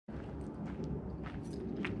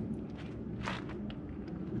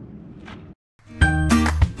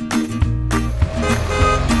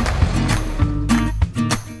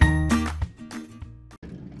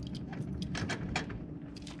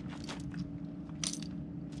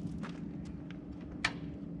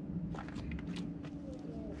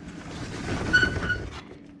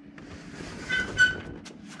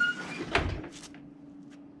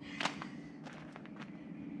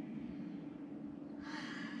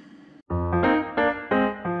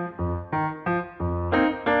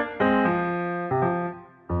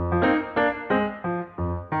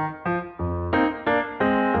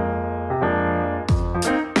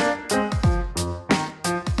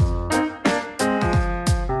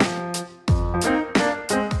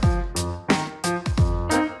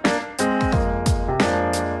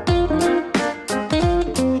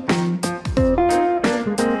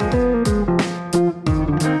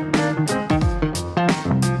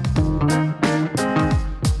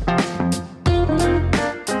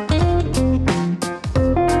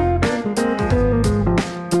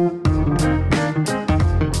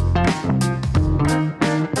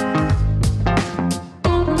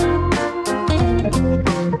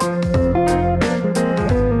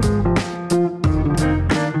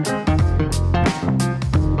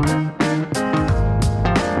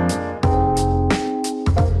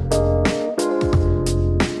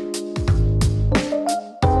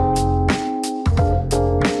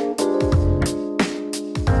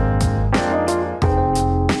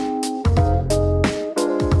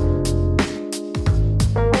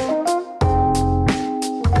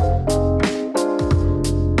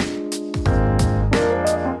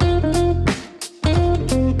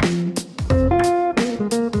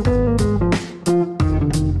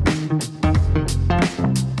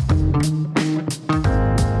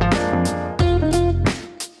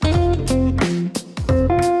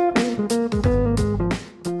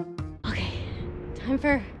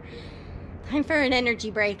for an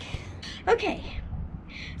energy break. Okay,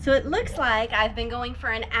 so it looks like I've been going for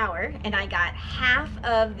an hour and I got half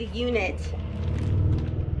of the unit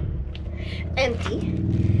empty.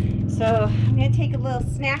 So I'm gonna take a little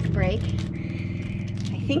snack break.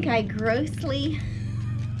 I think I grossly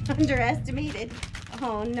underestimated,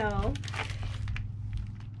 oh no,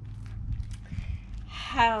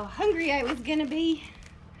 how hungry I was gonna be.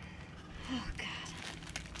 Oh God.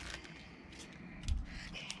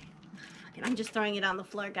 Okay, I'm just throwing it on the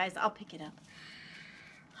floor, guys. I'll pick it up.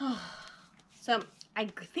 Oh. So I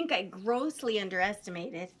think I grossly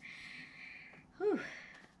underestimated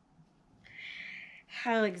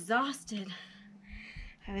how exhausted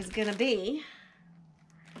I was gonna be.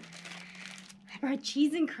 I brought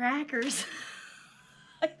cheese and crackers.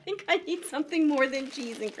 I think I need something more than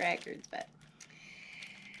cheese and crackers, but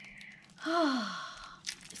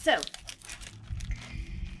so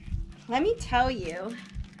let me tell you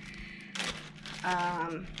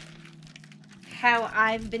how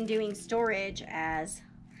I've been doing storage as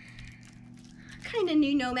kind of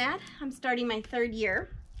new nomad. I'm starting my 3rd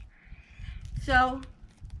year. So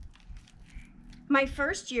my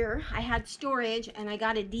first year I had storage and I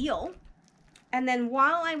got a deal, and then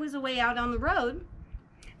while I was away out on the road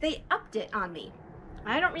they upped it on me.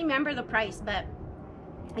 I don't remember the price, but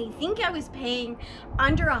I think I was paying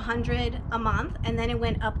under $100 a month, and then it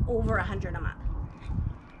went up over $100 a month.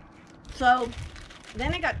 So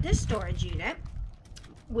then I got this storage unit,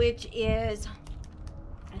 which is,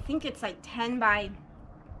 I think it's like 10 by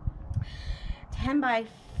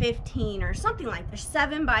 15 or something like that,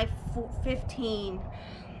 7 by 15.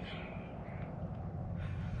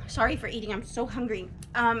 Sorry for eating, I'm so hungry.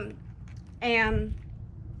 And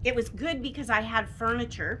it was good because I had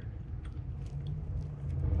furniture.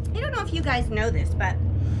 I don't know if you guys know this, but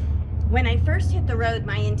when I first hit the road,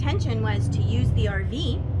 my intention was to use the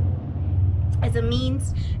RV as a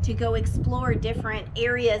means to go explore different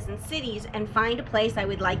areas and cities and find a place I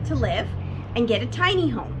would like to live and get a tiny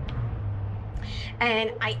home.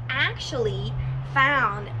 And I actually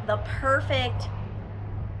found the perfect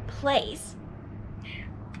place.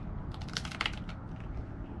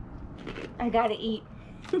 I gotta eat.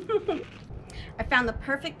 I found the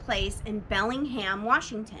perfect place in Bellingham,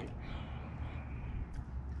 Washington.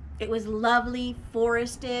 It was lovely,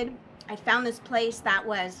 forested. I found this place that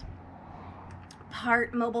was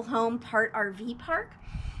part mobile home, part RV park.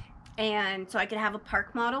 And so I could have a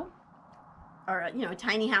park model, or a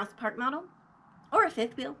tiny house park model, or a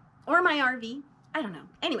 5th wheel, or my RV. I don't know.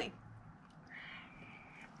 Anyway,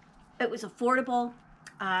 it was affordable.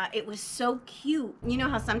 It was so cute. You know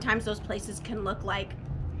how sometimes those places can look like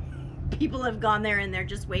people have gone there and they're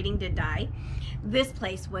just waiting to die? This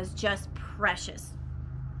place was just precious.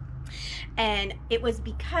 And it was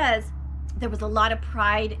because there was a lot of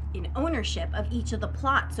pride in ownership of each of the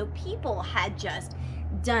plots. So people had just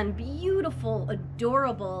done beautiful,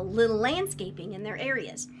 adorable little landscaping in their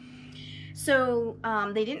areas. So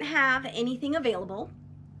they didn't have anything available,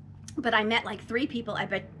 but I met like 3 people. I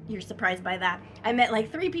bet you're surprised by that. I met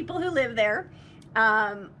like 3 people who live there,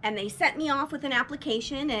 and they sent me off with an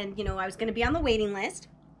application, and I was going to be on the waiting list.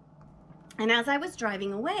 And as I was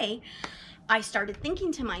driving away, I started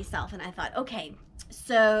thinking to myself, and I thought, okay,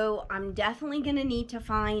 so I'm definitely going to need to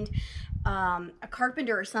find a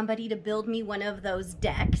carpenter or somebody to build me one of those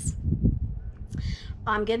decks.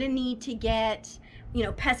 I'm going to need to get,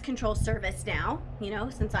 pest control service now,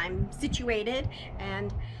 since I'm situated,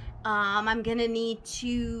 and I'm going to need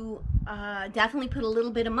to definitely put a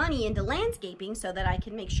little bit of money into landscaping so that I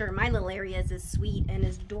can make sure my little area is as sweet and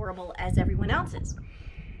as adorable as everyone else's.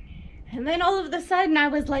 And then all of a sudden I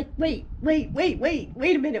was like, wait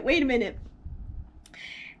a minute.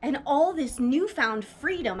 And all this newfound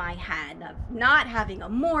freedom I had of not having a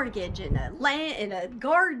mortgage and a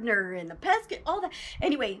gardener and a pest, all that.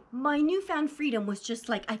 Anyway, my newfound freedom was just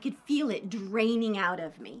like, I could feel it draining out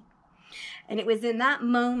of me. And it was in that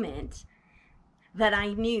moment that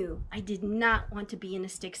I knew I did not want to be in a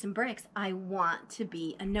sticks and bricks. I want to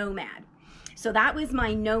be a nomad. So that was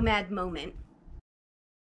my nomad moment.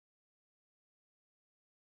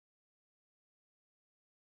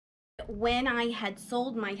 When I had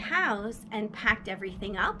sold my house and packed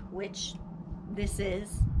everything up, which this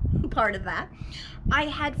is part of that, I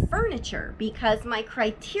had furniture, because my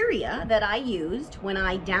criteria that I used when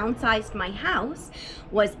I downsized my house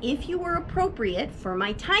was if you were appropriate for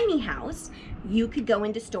my tiny house, you could go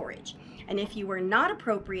into storage. And if you were not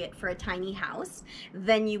appropriate for a tiny house,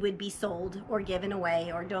 then you would be sold or given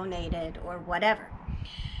away or donated or whatever.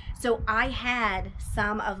 So I had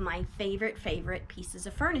some of my favorite pieces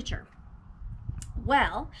of furniture.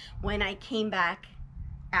 Well, when I came back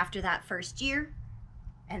after that first year,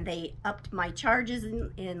 and they upped my charges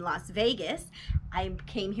in Las Vegas, I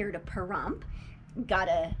came here to Pahrump, got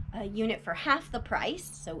a unit for half the price,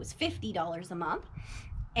 so it was $50 a month,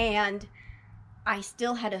 and I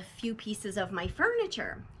still had a few pieces of my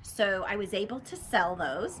furniture. So I was able to sell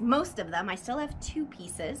those, most of them. I still have 2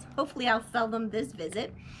 pieces. Hopefully I'll sell them this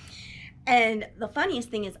visit. And the funniest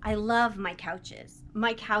thing is I love my couches.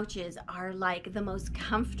 My couches are like the most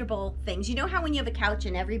comfortable things. You know how when you have a couch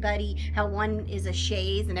and how one is a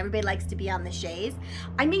chaise and everybody likes to be on the chaise?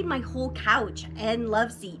 I made my whole couch and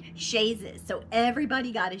love seat chaises, so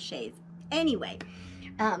everybody got a chaise. Anyway,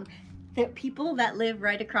 the people that live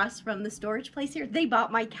right across from the storage place here, they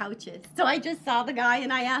bought my couches. So I just saw the guy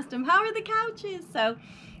and I asked him, how are the couches? So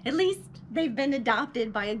at least they've been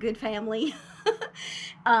adopted by a good family.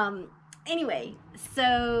 Anyway,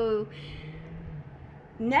 so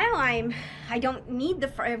now I don't need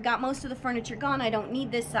I've got most of the furniture gone. I don't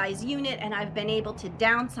need this size unit, and I've been able to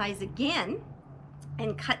downsize again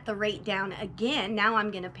and cut the rate down again. Now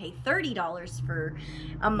I'm gonna pay $30 for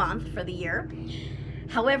a month for the year.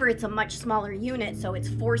 However, it's a much smaller unit, so it's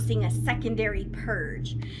forcing a secondary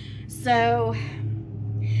purge. So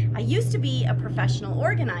I used to be a professional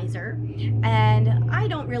organizer, and I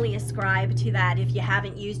don't really ascribe to that. If you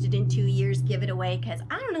haven't used it in 2 years, give it away, because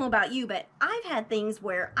I don't know about you, but I've had things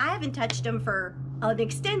where I haven't touched them for an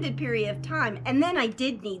extended period of time, and then I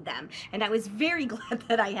did need them, and I was very glad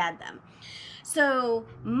that I had them. So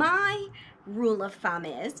my rule of thumb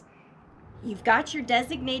is, you've got your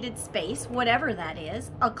designated space, whatever that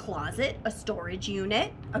is, a closet, a storage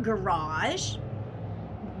unit, a garage,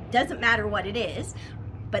 doesn't matter what it is,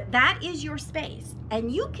 but that is your space, and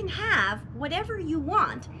you can have whatever you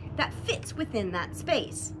want that fits within that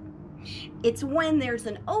space. It's when there's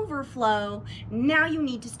an overflow, now you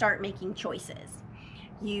need to start making choices.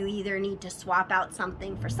 You either need to swap out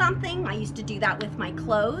something for something. I used to do that with my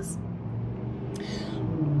clothes.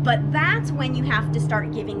 But that's when you have to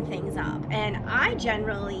start giving things up. And I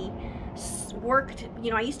generally worked,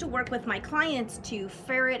 I used to work with my clients to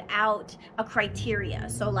ferret out a criteria.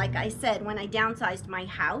 So like I said, when I downsized my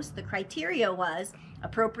house, the criteria was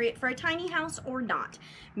appropriate for a tiny house or not.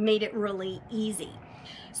 Made it really easy.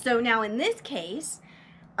 So now in this case,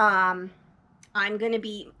 I'm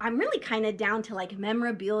really kind of down to like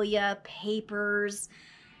memorabilia, papers,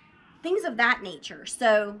 things of that nature.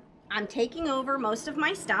 So I'm taking over most of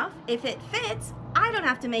my stuff. If it fits, I don't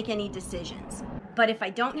have to make any decisions. But if I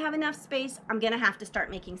don't have enough space, I'm gonna have to start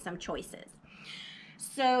making some choices.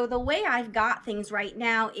 So the way I've got things right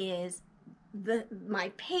now is my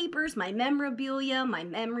papers, my memorabilia, my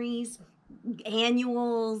memories,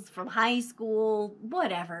 annuals from high school,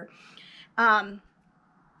 whatever.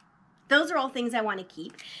 Those are all things I want to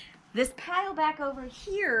keep. This pile back over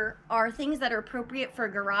here are things that are appropriate for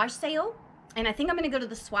a garage sale. And I think I'm going to go to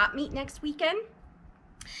the swap meet next weekend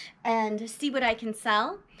and see what I can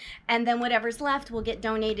sell. And then whatever's left will get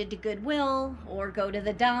donated to Goodwill or go to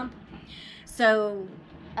the dump. So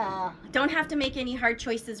don't have to make any hard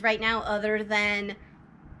choices right now other than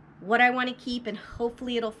what I want to keep, and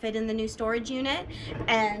hopefully it'll fit in the new storage unit,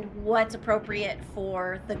 and what's appropriate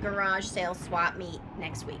for the garage sale swap meet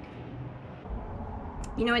next week.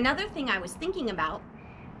 You know, another thing I was thinking about,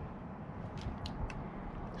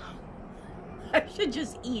 I should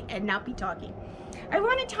just eat and not be talking. I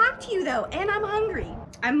want to talk to you though, and I'm hungry.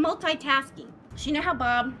 I'm multitasking. So you know how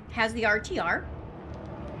Bob has the RTR?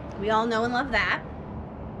 We all know and love that.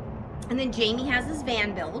 And then Jamie has his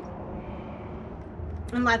van build.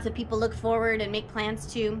 And lots of people look forward and make plans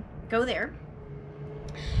to go there.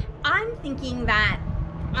 I'm thinking that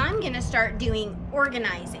I'm gonna start doing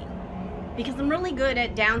organizing, because I'm really good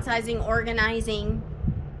at downsizing, organizing,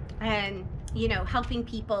 and helping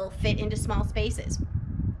people fit into small spaces.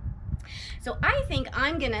 So I think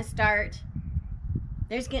I'm gonna start.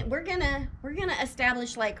 We're gonna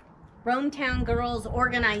establish like RoamTownGirl's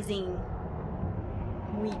organizing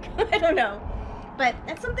week. I don't know, but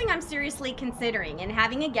that's something I'm seriously considering, and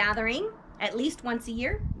having a gathering at least once a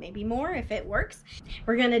year, maybe more if it works.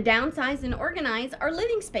 We're gonna downsize and organize our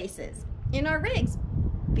living spaces in our rigs,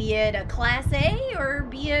 be it a Class A or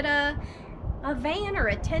be it a van or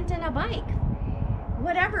a tent and a bike,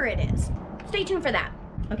 whatever it is. Stay tuned for that.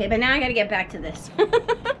 Okay, but now I gotta get back to this.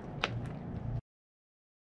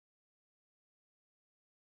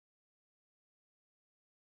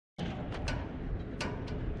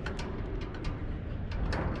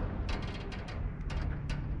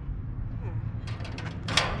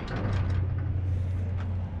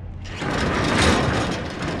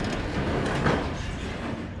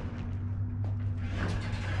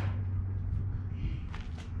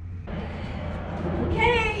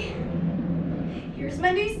 Okay,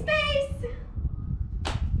 my new space.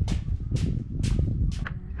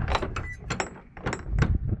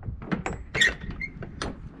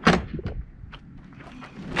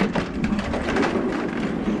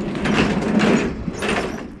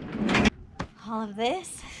 All of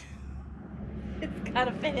this, it's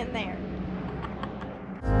gotta fit in there.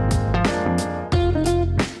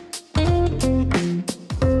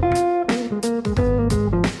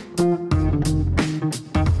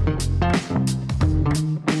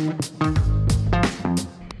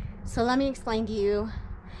 So let me explain to you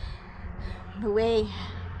the way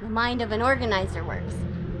the mind of an organizer works.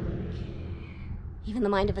 Even the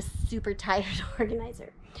mind of a super tired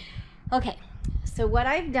organizer. Okay, so what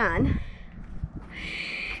I've done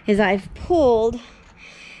is I've pulled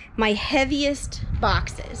my heaviest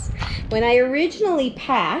boxes. When I originally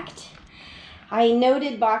packed, I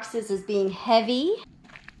noted boxes as being heavy,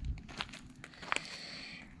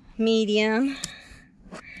 medium.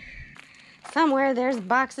 Somewhere there's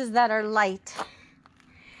boxes that are light.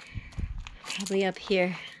 Probably up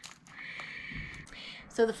here.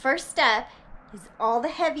 So the first step is all the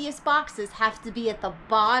heaviest boxes have to be at the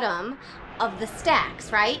bottom of the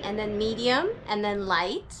stacks, right? And then medium, and then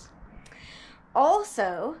light.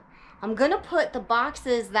 Also, I'm gonna put the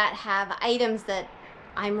boxes that have items that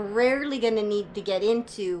I'm rarely gonna need to get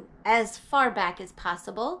into as far back as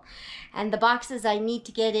possible. And the boxes I need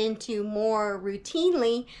to get into more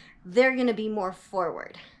routinely, they're gonna be more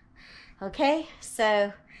forward. Okay,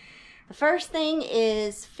 so the first thing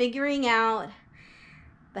is figuring out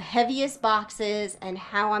the heaviest boxes and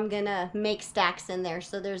how I'm gonna make stacks in there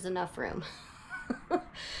so there's enough room.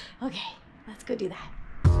 Okay, let's go do that.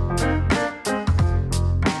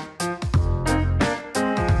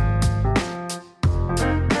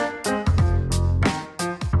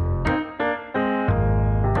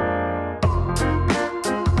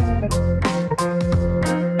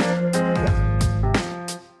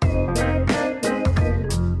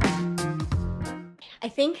 I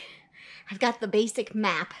think I've got the basic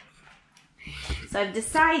map. So I've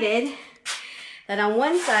decided that on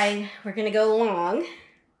one side we're gonna go long.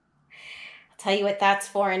 I'll tell you what that's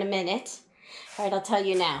for in a minute. All right, I'll tell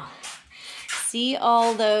you now. See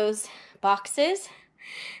all those boxes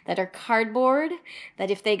that are cardboard,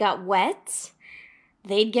 that if they got wet,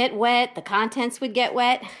 they'd get wet, the contents would get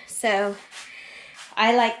wet. So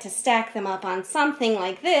I like to stack them up on something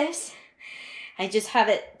like this. I just have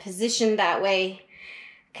it positioned that way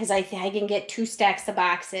because I can get 2 stacks of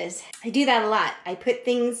boxes. I do that a lot. I put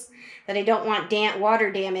things that I don't want water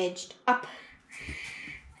damaged up.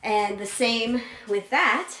 And the same with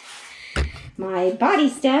that. My body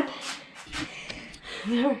step.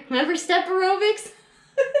 Remember step aerobics?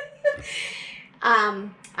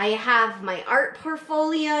 I have my art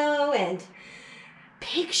portfolio and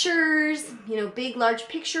pictures, you know, big, large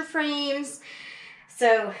picture frames.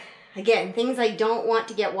 So again, things I don't want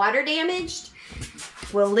to get water damaged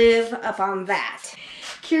will live up on that.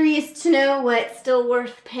 Curious to know what's still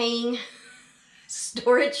worth paying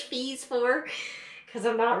storage fees for, because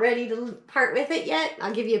I'm not ready to part with it yet.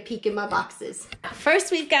 I'll give you a peek in my boxes.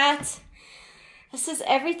 First we've got, this is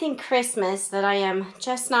everything Christmas that I am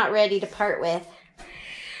just not ready to part with.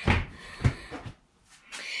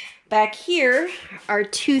 Back here are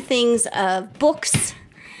 2 things of books,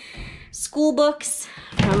 school books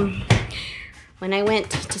from when I went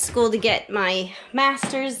to school to get my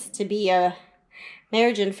master's to be a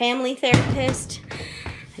marriage and family therapist.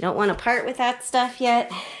 I don't want to part with that stuff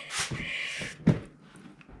yet.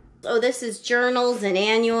 Oh, this is journals and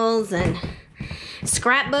annuals and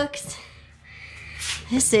scrapbooks.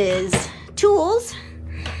 This is tools.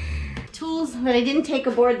 Tools that I didn't take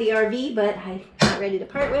aboard the RV, but I'm not ready to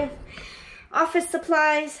part with. Office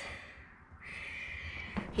supplies.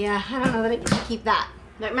 Yeah, I don't know that I can keep that.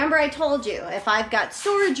 But remember I told you, if I've got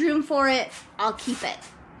storage room for it, I'll keep it.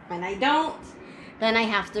 When I don't, then I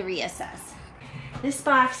have to reassess. This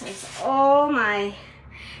box is all my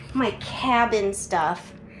cabin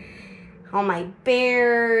stuff. All my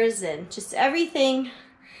bears and just everything.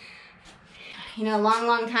 You know, a long,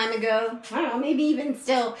 long time ago, I don't know, maybe even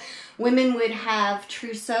still, women would have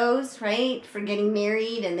trousseaux, right, for getting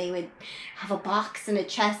married, and they would have a box and a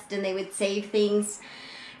chest, and they would save things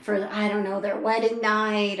for, I don't know, their wedding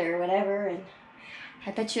night or whatever. And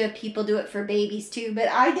I bet you people do it for babies too, but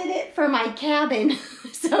I did it for my cabin.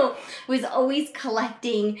 So was always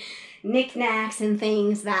collecting knickknacks and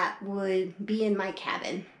things that would be in my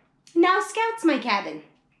cabin. Now Scout's my cabin,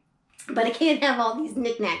 but I can't have all these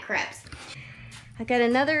knickknack craps. I got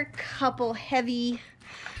another couple heavy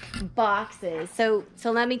boxes. So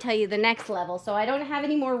let me tell you the next level. So I don't have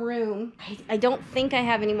any more room. I don't think I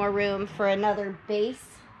have any more room for another base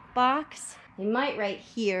box. I might right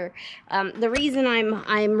here. The reason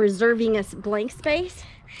I'm reserving a blank space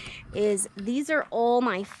is these are all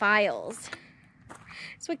my files.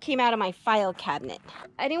 It's what came out of my file cabinet.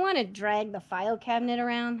 I didn't want to drag the file cabinet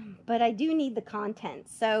around, but I do need the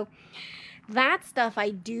contents. So that stuff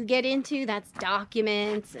I do get into. That's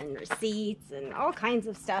documents and receipts and all kinds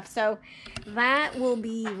of stuff. So that will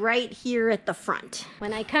be right here at the front.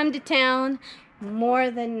 When I come to town,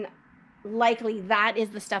 more than likely that is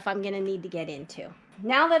the stuff I'm going to need to get into.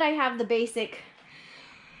 Now that I have the basic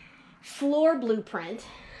floor blueprint,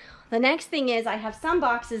 the next thing is I have some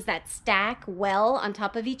boxes that stack well on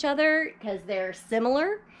top of each other because they're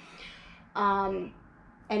similar. And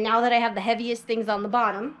now that I have the heaviest things on the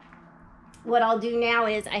bottom, what I'll do now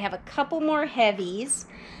is I have a couple more heavies.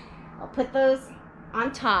 I'll put those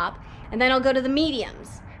on top, and then I'll go to the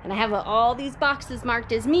mediums. And I have all these boxes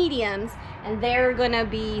marked as mediums, and they're gonna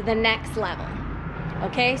be the next level.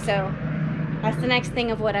 Okay, so that's the next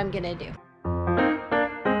thing of what I'm gonna do.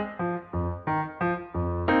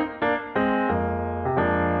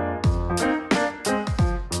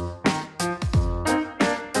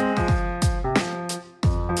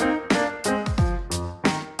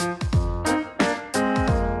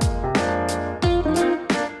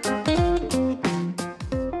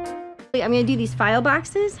 I'm going to do these file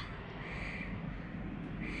boxes.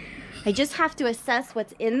 I just have to assess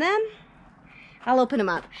what's in them. I'll open them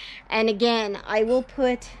up. And again, I will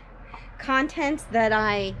put contents that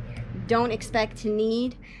I don't expect to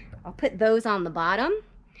need. I'll put those on the bottom.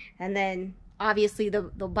 And then obviously the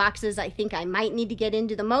boxes I think I might need to get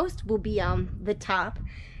into the most will be on the top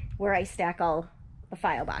where I stack all the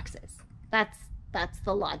file boxes. That's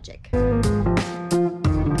the logic.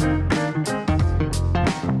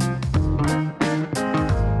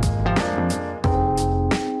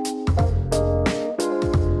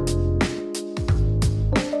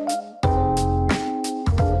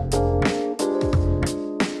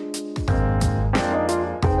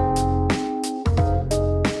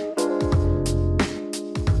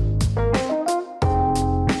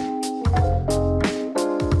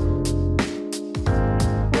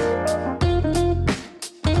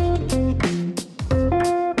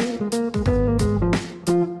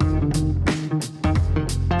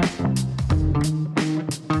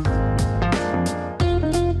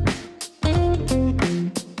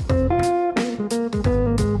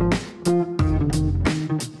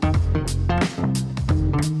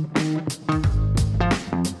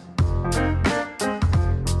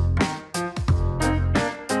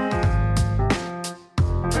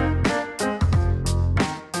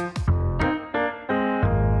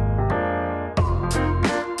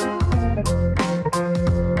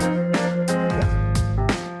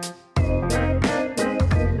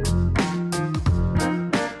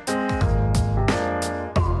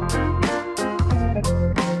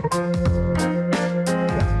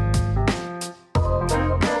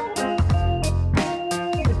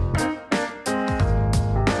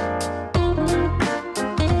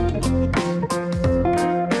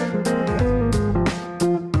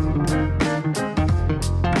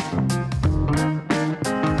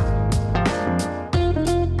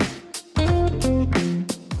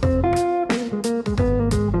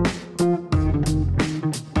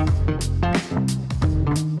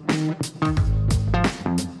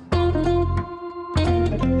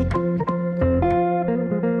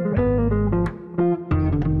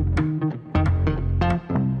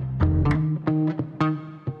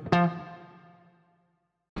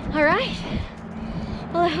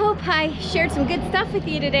 I shared some good stuff with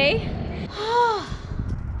you today. Oh,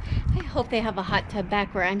 I hope they have a hot tub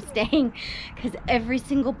back where I'm staying, because every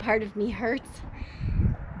single part of me hurts.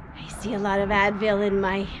 I see a lot of Advil in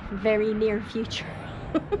my very near future.